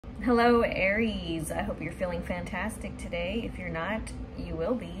Hello, Aries. I hope you're feeling fantastic today. If you're not, you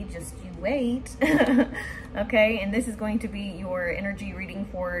will be. Just you wait. Okay, and this is going to be your energy reading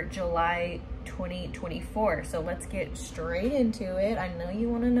for July 2024. So let's get straight into it. I know you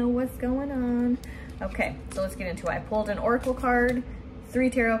want to know what's going on. Okay, so let's get into it. I pulled an oracle card,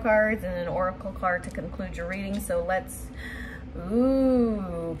 3 tarot cards, and an oracle card to conclude your reading. So let's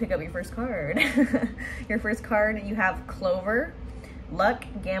pick up your first card. Your first card, you have Clover. Luck,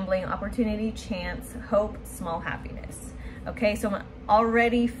 gambling, opportunity, chance, hope, small happiness. Okay, so I'm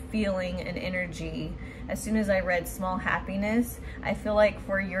already feeling an energy. As soon as I read small happiness, I feel like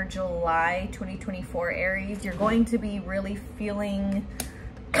for your July 2024 Aries, you're going to be really feeling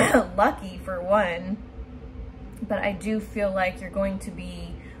lucky for one, but I do feel like you're going to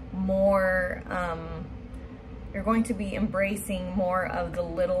be more, you're going to be embracing more of the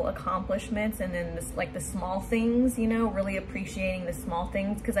little accomplishments and then this, like the small things, you know, really appreciating the small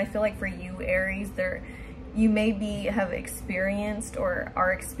things. Because I feel like for you, Aries, you maybe have experienced or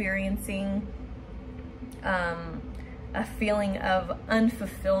are experiencing a feeling of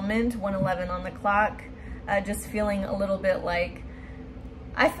unfulfillment, 111 on the clock, just feeling a little bit like,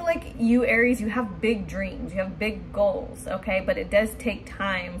 I feel like you, Aries, you have big dreams, you have big goals, okay? But it does take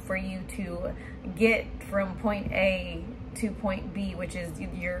time for you to get from point A to point B, which is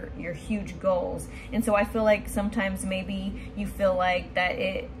your huge goals. And so I feel like sometimes maybe you feel like that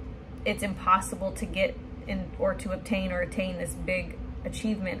it's impossible to get in or to obtain or attain this big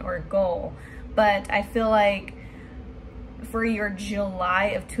achievement or goal. But I feel like for your July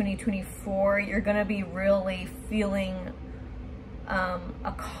of 2024, you're gonna be really feeling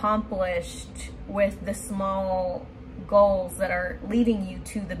accomplished with the small goals that are leading you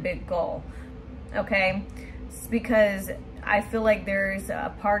to the big goal. Okay, it's because I feel like there's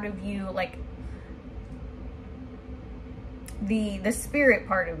a part of you, like the spirit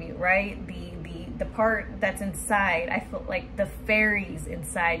part of you, right? The part that's inside. I feel like the fairies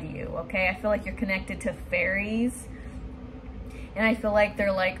inside you. Okay, I feel like you're connected to fairies. And I feel like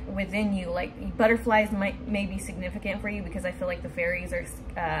they're like within you, like butterflies may be significant for you because I feel like the fairies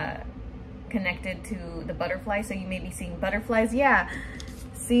are connected to the butterfly. So you may be seeing butterflies. Yeah.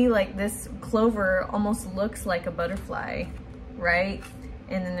 See, like this clover almost looks like a butterfly, right?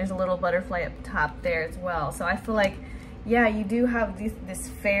 And then there's a little butterfly up top there as well. So I feel like, yeah, you do have this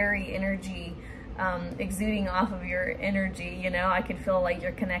fairy energy exuding off of your energy, you know. I can feel like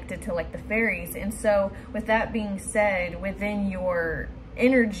you're connected to like the fairies. And so with that being said, within your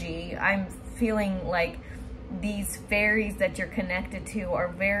energy, I'm feeling like these fairies that you're connected to are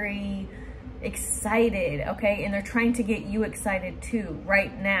very excited, okay? And they're trying to get you excited too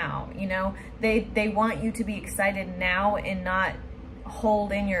right now, you know. They want you to be excited now and not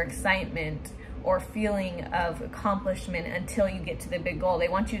hold in your excitement or feeling of accomplishment until you get to the big goal. They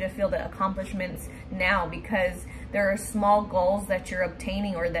want you to feel the accomplishments now because there are small goals that you're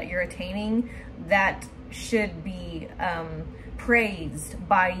obtaining or that you're attaining that should be praised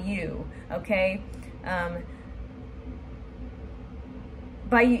by you, okay?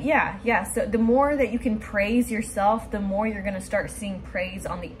 By you, yeah. So the more that you can praise yourself, the more you're gonna start seeing praise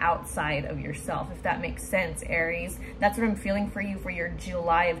on the outside of yourself, if that makes sense, Aries. That's what I'm feeling for you for your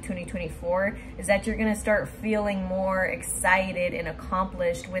July of 2024, is that you're gonna start feeling more excited and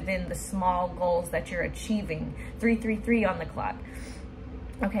accomplished within the small goals that you're achieving. 333 on the clock.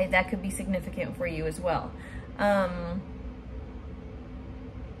 Okay, that could be significant for you as well.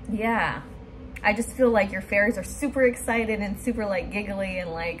 Yeah. I just feel like your fairies are super excited and super like giggly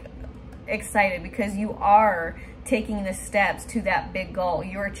and like excited because you are taking the steps to that big goal.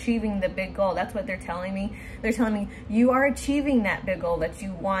 You're achieving the big goal. That's what they're telling me. They're telling me you are achieving that big goal that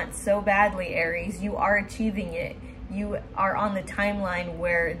you want so badly, Aries. You are achieving it. You are on the timeline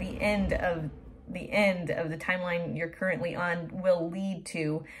where the end of the timeline you're currently on will lead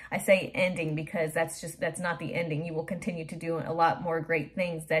to. I say ending because that's not the ending. You will continue to do a lot more great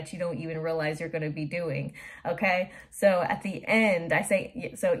things that you don't even realize you're going to be doing. Okay, so at the end, I say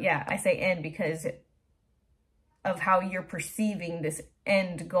end because of how you're perceiving this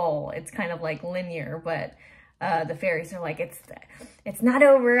end goal. It's kind of like linear, but the fairies are like, it's not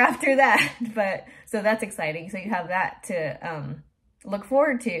over after that. But so that's exciting. So you have that to look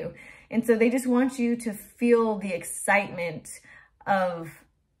forward to. And so they just want you to feel the excitement of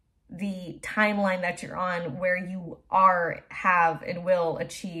the timeline that you're on where you have and will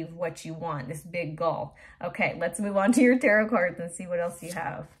achieve what you want, this big goal. Okay, let's move on to your tarot cards and see what else you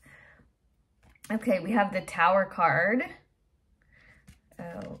have. Okay, we have the Tower card.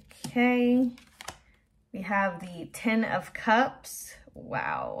 Okay. We have the 10 of Cups.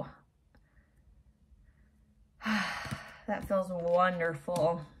 Wow. That feels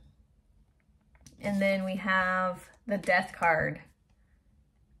wonderful. And then we have the Death card.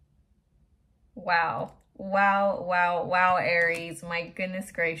 Wow. Wow, wow, wow, Aries. My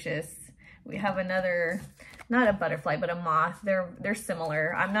goodness gracious. We have another, not a butterfly, but a moth. They're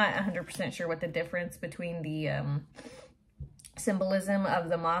similar. I'm not 100% sure what the difference between the symbolism of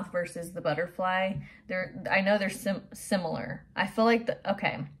the moth versus the butterfly. I know they're similar. I feel like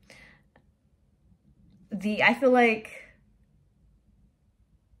I feel like,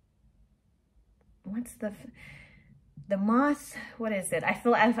 what's the moth, what is it?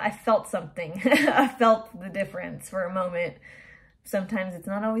 I felt something. I felt the difference for a moment. Sometimes it's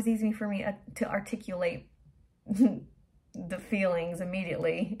not always easy for me to articulate the feelings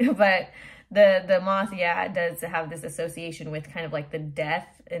immediately, but the moth, yeah, it does have this association with kind of like the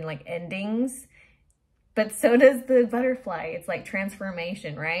death and like endings, but so does the butterfly. It's like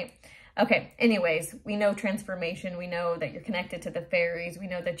transformation, right? Okay, anyways, we know transformation. We know that you're connected to the fairies. We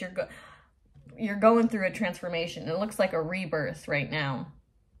know that you're going through a transformation. It looks like a rebirth right now.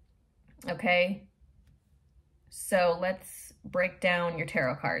 Okay, so let's break down your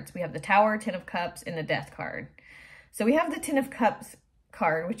tarot cards. We have the Tower, Ten of Cups, and the Death card. So we have the Ten of Cups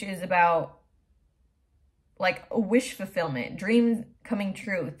card, which is about like a wish fulfillment, dreams coming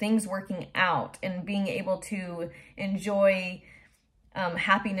true, things working out, and being able to enjoy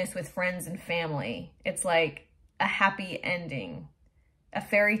happiness with friends and family. It's like a happy ending, a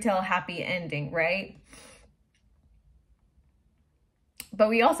fairy tale happy ending, right? But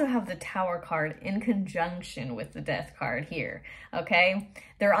we also have the Tower card in conjunction with the Death card here, okay?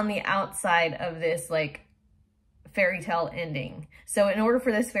 They're on the outside of this like fairy tale ending. So in order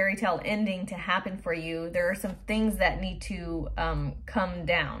for this fairy tale ending to happen for you, there are some things that need to come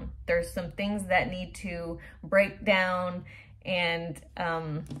down. There's some things that need to break down and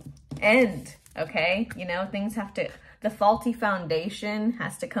end, okay? You know, things have to, the faulty foundation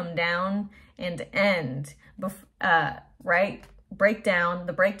has to come down and end, right?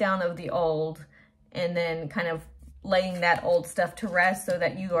 The breakdown of the old, and then kind of laying that old stuff to rest so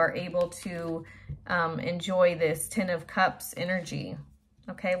that you are able to enjoy this Ten of Cups energy.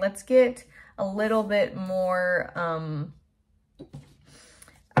 Okay, let's get a little bit more,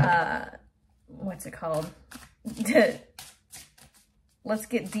 what's it called? Let's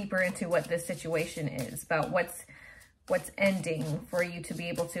get deeper into what this situation is, about what's ending for you to be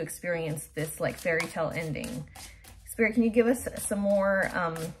able to experience this like fairy tale ending. Spirit, can you give us some more,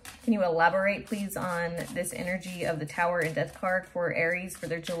 can you elaborate please on this energy of the Tower and Death card for Aries for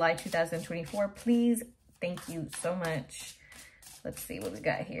their July 2024, please? Thank you so much. Let's see what we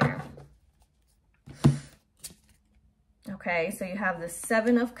got here. Okay, so you have the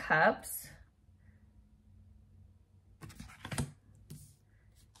Seven of Cups.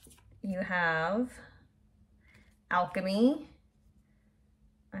 You have Alchemy.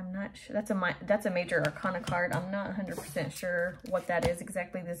 I'm not sure. That's a major arcana card. I'm not 100% sure what that is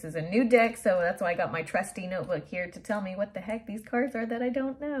exactly. This is a new deck, so that's why I got my trusty notebook here to tell me what the heck these cards are that I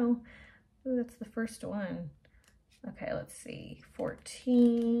don't know. Ooh, that's the first one. Okay, let's see.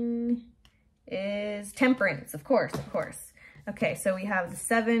 14 is Temperance, of course, of course. Okay, so we have the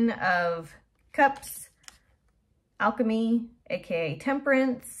Seven of Cups, Alchemy, aka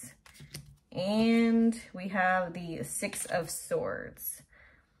Temperance, and we have the Six of Swords.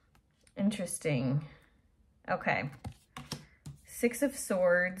 Interesting. Okay. Six of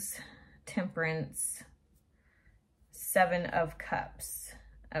Swords, Temperance, Seven of Cups.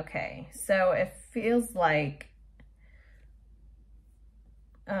 Okay, so it feels like,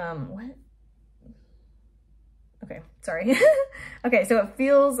 what? Okay, sorry. Okay, so it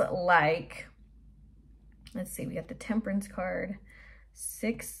feels like, let's see, we got the Temperance card,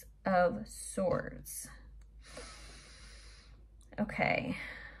 Six of Swords. Okay.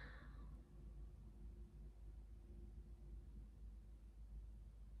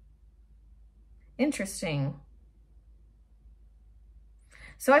 Interesting.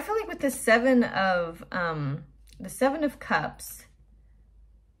 So I feel like with the Seven of Cups,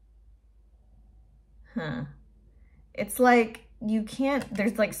 it's like you can't,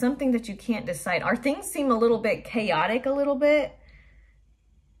 there's like something that you can't decide. Our things seem a little bit chaotic, a little bit.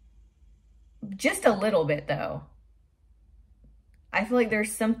 Just a little bit though. I feel like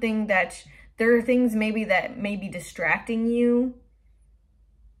there's something that, there are things maybe that may be distracting you.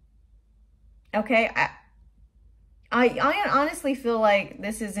 Okay, I honestly feel like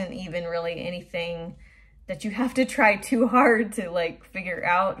this isn't even really anything that you have to try too hard to like figure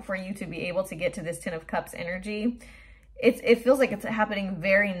out for you to be able to get to this Ten of Cups energy. It feels like it's happening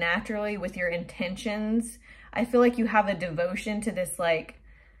very naturally with your intentions. I feel like you have a devotion to this like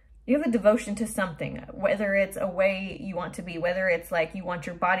you have a devotion to something, whether it's a way you want to be, whether it's like you want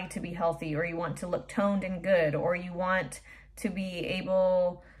your body to be healthy, or you want to look toned and good, or you want to be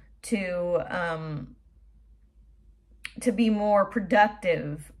able to be more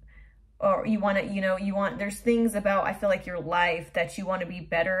productive, or you want to, you know, there's things about, I feel like, your life that you want to be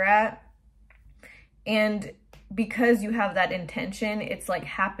better at. And because you have that intention, it's like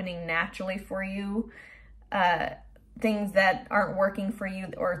happening naturally for you. Things that aren't working for you,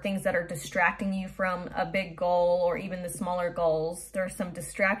 or things that are distracting you from a big goal, or even the smaller goals. There are some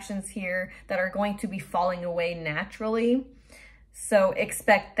distractions here that are going to be falling away naturally. So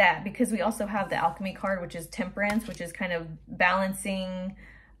expect that, because we also have the alchemy card, which is temperance, which is kind of balancing.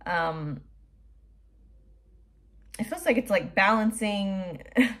 It feels like it's like balancing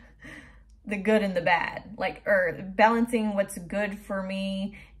the good and the bad, like, or balancing what's good for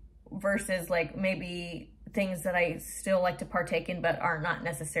me versus like maybe things that I still like to partake in but are not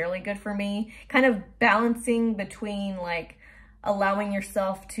necessarily good for me. Kind of balancing between like allowing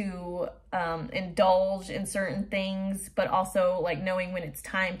yourself to indulge in certain things, but also like knowing when it's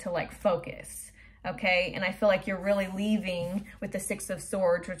time to like focus. Okay, and I feel like you're really leaving with the Six of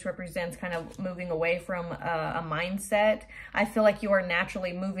Swords, which represents kind of moving away from a mindset. I feel like you are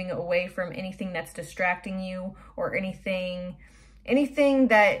naturally moving away from anything that's distracting you, or anything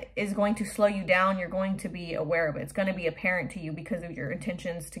that is going to slow you down. You're going to be aware of it. It's going to be apparent to you because of your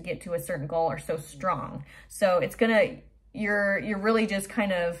intentions to get to a certain goal are so strong. So it's gonna, you're really just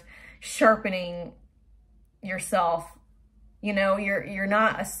kind of sharpening yourself. You know,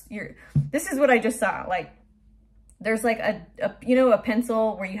 this is what I just saw. Like, there's like a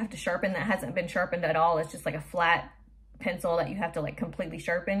pencil where you have to sharpen that hasn't been sharpened at all. It's just like a flat pencil that you have to like completely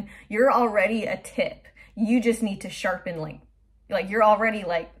sharpen. You're already a tip. You just need to sharpen, like you're already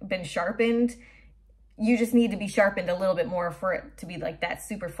like been sharpened. You just need to be sharpened a little bit more for it to be like that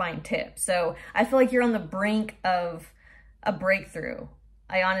super fine tip. So I feel like you're on the brink of a breakthrough.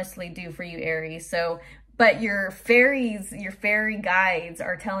 I honestly do, for you, Aries. So, but your fairy guides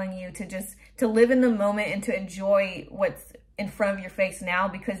are telling you to live in the moment and to enjoy what's in front of your face now,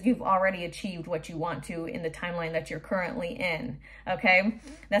 because you've already achieved what you want to in the timeline that you're currently in. Okay,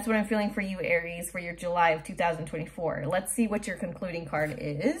 that's what I'm feeling for you, Aries, for your July of 2024. Let's see what your concluding card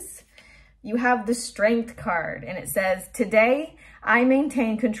is. You have the Strength card, and it says, today I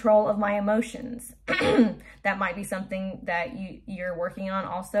maintain control of my emotions. That might be something that you're working on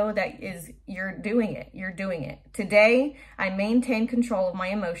also. You're doing it. Today I maintain control of my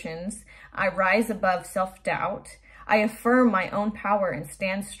emotions. I rise above self-doubt. I affirm my own power and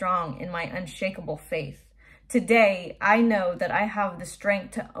stand strong in my unshakable faith. Today, I know that I have the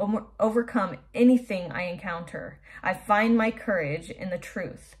strength to overcome anything I encounter. I find my courage in the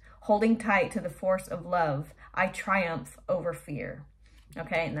truth. Holding tight to the force of love, I triumph over fear.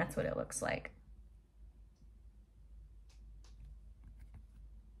 Okay, and that's what it looks like.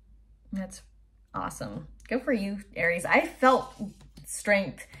 That's awesome. Good for you, Aries. I felt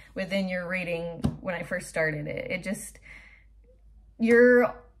strength within your reading when I first started it. It just,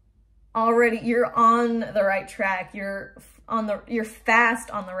 you're on the right track. You're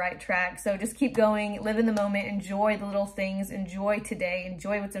fast on the right track. So just keep going, live in the moment, enjoy the little things, enjoy today,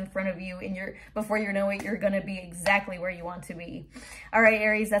 enjoy what's in front of you, and before you know it, you're going to be exactly where you want to be. All right,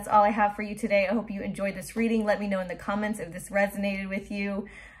 Aries, that's all I have for you today. I hope you enjoyed this reading. Let me know in the comments if this resonated with you.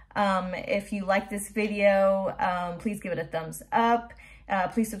 If you like this video, please give it a thumbs up.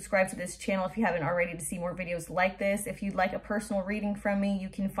 Please subscribe to this channel if you haven't already to see more videos like this. If you'd like a personal reading from me, you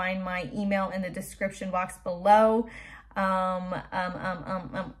can find my email in the description box below. And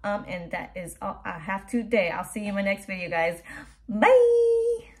that is all I have today. I'll see you in my next video, guys. Bye!